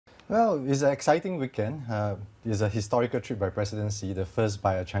Well, it's an exciting weekend. It's a historical trip by President Xi, the first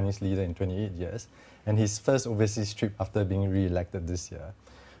by a Chinese leader in 28 years, and his first overseas trip after being re-elected this year.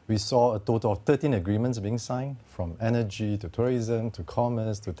 We saw a total of 13 agreements being signed, from energy to tourism to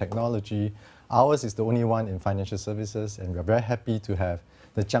commerce to technology. Ours is the only one in financial services, and we're very happy to have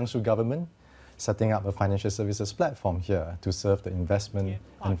the Jiangsu government setting up a financial services platform here to serve the investment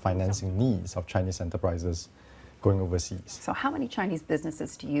and financing needs of Chinese enterprises going overseas. So how many Chinese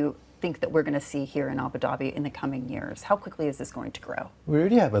businesses do you think that we're going to see here in Abu Dhabi in the coming years? How quickly is this going to grow? We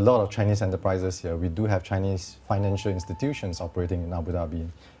already have a lot of Chinese enterprises here. We do have Chinese financial institutions operating in Abu Dhabi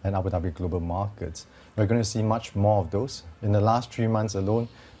and Abu Dhabi global markets. We're going to see much more of those. In the last 3 months alone,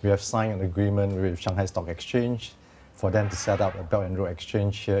 we have signed an agreement with Shanghai Stock Exchange for them to set up a Belt and Road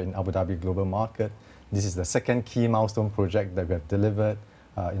Exchange here in Abu Dhabi global market. This is the second key milestone project that we have delivered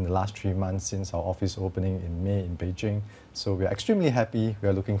in the last 3 months since our office opening in May in Beijing. So we are extremely happy. We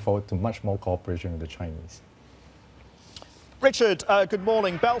are looking forward to much more cooperation with the Chinese. Richard, good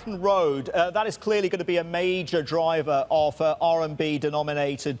morning. Belt and Road, that is clearly going to be a major driver of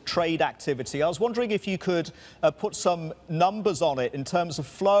RMB-denominated trade activity. I was wondering if you could put some numbers on it in terms of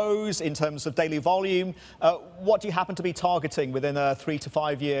flows, in terms of daily volume. What do you happen to be targeting within a 3 to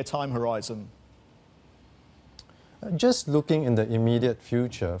 5 year time horizon? Just looking in the immediate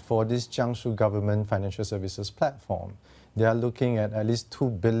future for this Jiangsu government financial services platform, they are looking at least 2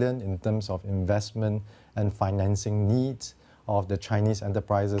 billion in terms of investment and financing needs of the Chinese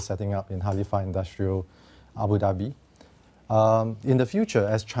enterprises setting up in Khalifa Industrial Abu Dhabi. In the future,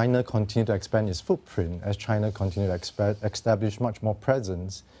 as China continues to expand its footprint, as China continues to establish much more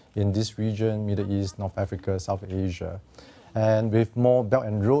presence in this region, Middle East, North Africa, South Asia, and with more Belt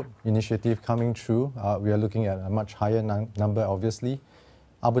and Road initiative coming through, we are looking at a much higher number, obviously.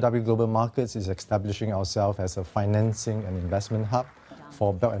 Abu Dhabi Global Markets is establishing ourselves as a financing and investment hub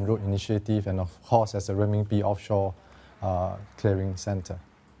for Belt and Road initiative, and of course as a renminbi offshore clearing center.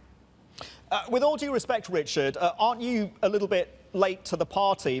 With all due respect, Richard, aren't you a little bit late to the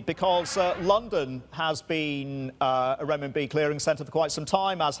party? Because London has been a renminbi clearing centre for quite some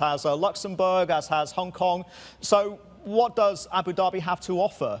time, as has Luxembourg, as has Hong Kong. So what does Abu Dhabi have to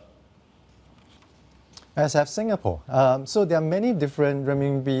offer? As have Singapore. So there are many different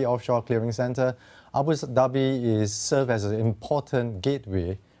renminbi offshore clearing centres. Abu Dhabi serves as an important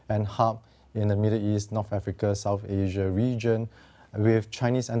gateway and hub in the Middle East, North Africa, South Asia region, with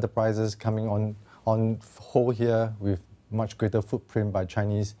Chinese enterprises coming on whole here with much greater footprint by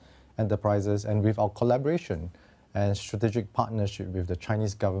Chinese enterprises, and with our collaboration and strategic partnership with the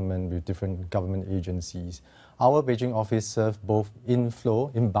Chinese government, with different government agencies. Our Beijing office serves both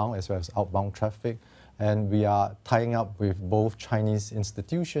inbound as well as outbound traffic, and we are tying up with both Chinese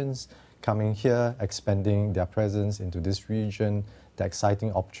institutions coming here, expanding their presence into this region, the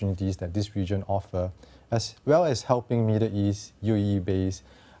exciting opportunities that this region offers, as well as helping Middle East, UAE-based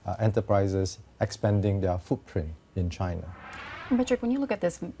enterprises expanding their footprint in China. Richard, when you look at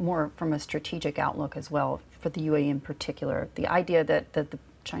this more from a strategic outlook as well, for the UAE in particular, the idea that the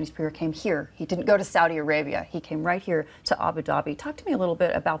Chinese premier came here, he didn't go to Saudi Arabia, he came right here to Abu Dhabi. Talk to me a little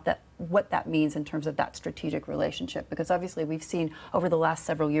bit about that, what that means in terms of that strategic relationship, because obviously we've seen over the last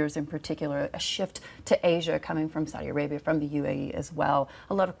several years in particular a shift to Asia coming from Saudi Arabia, from the UAE as well.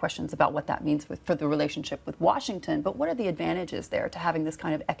 A lot of questions about what that means for the relationship with Washington, but what are the advantages there to having this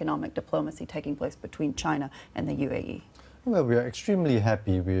kind of economic diplomacy taking place between China and the UAE? Well, we are extremely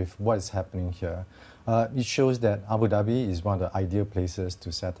happy with what is happening here. It shows that Abu Dhabi is one of the ideal places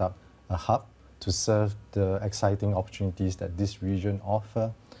to set up a hub to serve the exciting opportunities that this region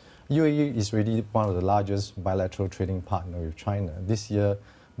offers. UAE is really one of the largest bilateral trading partners with China. This year,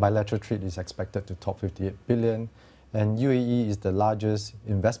 bilateral trade is expected to top 58 billion, and UAE is the largest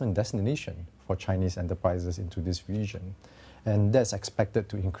investment destination for Chinese enterprises into this region. And that's expected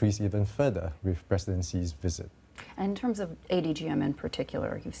to increase even further with President Xi's visit. And in terms of ADGM in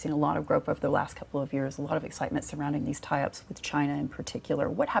particular, you've seen a lot of growth over the last couple of years, a lot of excitement surrounding these tie-ups with China in particular.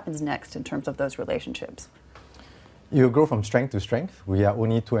 What happens next in terms of those relationships? It will grow from strength to strength. We are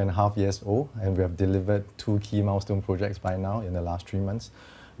only 2.5 years old, and we have delivered 2 key milestone projects by now in the last 3 months.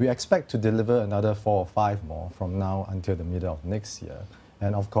 We expect to deliver another 4 or 5 more from now until the middle of next year.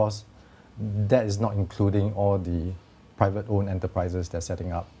 And of course, that is not including all the private-owned enterprises that are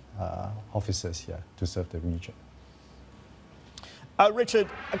setting up offices here to serve the region. Richard,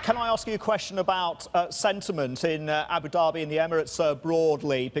 can I ask you a question about sentiment in Abu Dhabi and the Emirates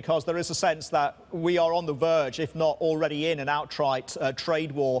broadly? Because there is a sense that we are on the verge, if not already in, an outright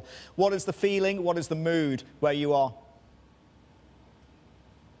trade war. What is the feeling? What is the mood where you are?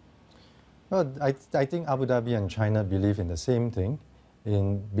 Well, I think Abu Dhabi and China believe in the same thing.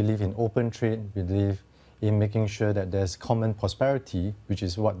 believe in open trade, believe in making sure that there's common prosperity, which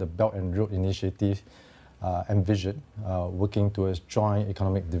is what the Belt and Road Initiative envisioned, working towards joint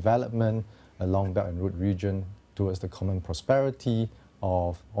economic development along Belt and Road region towards the common prosperity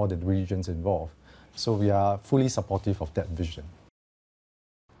of all the regions involved. So we are fully supportive of that vision.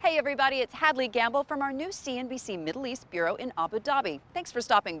 Hey everybody, it's Hadley Gamble from our new CNBC Middle East Bureau in Abu Dhabi. Thanks for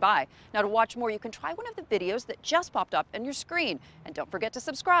stopping by. Now to watch more, you can try one of the videos that just popped up on your screen. And don't forget to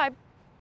subscribe.